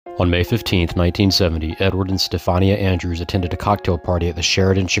On May 15, 1970, Edward and Stephania Andrews attended a cocktail party at the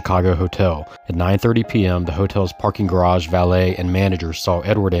Sheraton Chicago Hotel. At 9:30 p.m., the hotel's parking garage valet and manager saw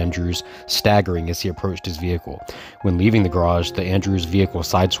Edward Andrews staggering as he approached his vehicle. When leaving the garage, the Andrews vehicle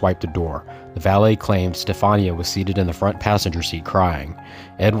sideswiped the door. The valet claimed Stephania was seated in the front passenger seat crying.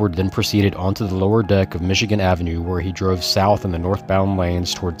 Edward then proceeded onto the lower deck of Michigan Avenue, where he drove south in the northbound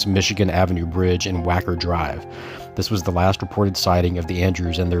lanes towards Michigan Avenue Bridge and Wacker Drive. This was the last reported sighting of the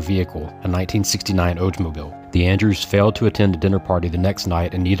Andrews and their vehicle, a 1969 Oldsmobile. The Andrews failed to attend a dinner party the next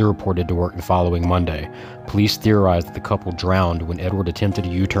night, and neither reported to work the following Monday. Police theorized that the couple drowned when Edward attempted a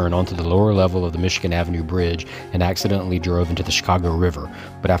U-turn onto the lower level of the Michigan Avenue Bridge and accidentally drove into the Chicago River,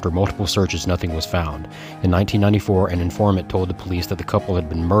 but after multiple searches, nothing was found. In 1994, an informant told the police that the couple had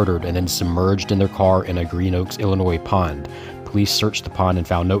been murdered and then submerged in their car in a Green Oaks, Illinois pond. Police searched the pond and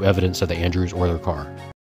found no evidence of the Andrews or their car.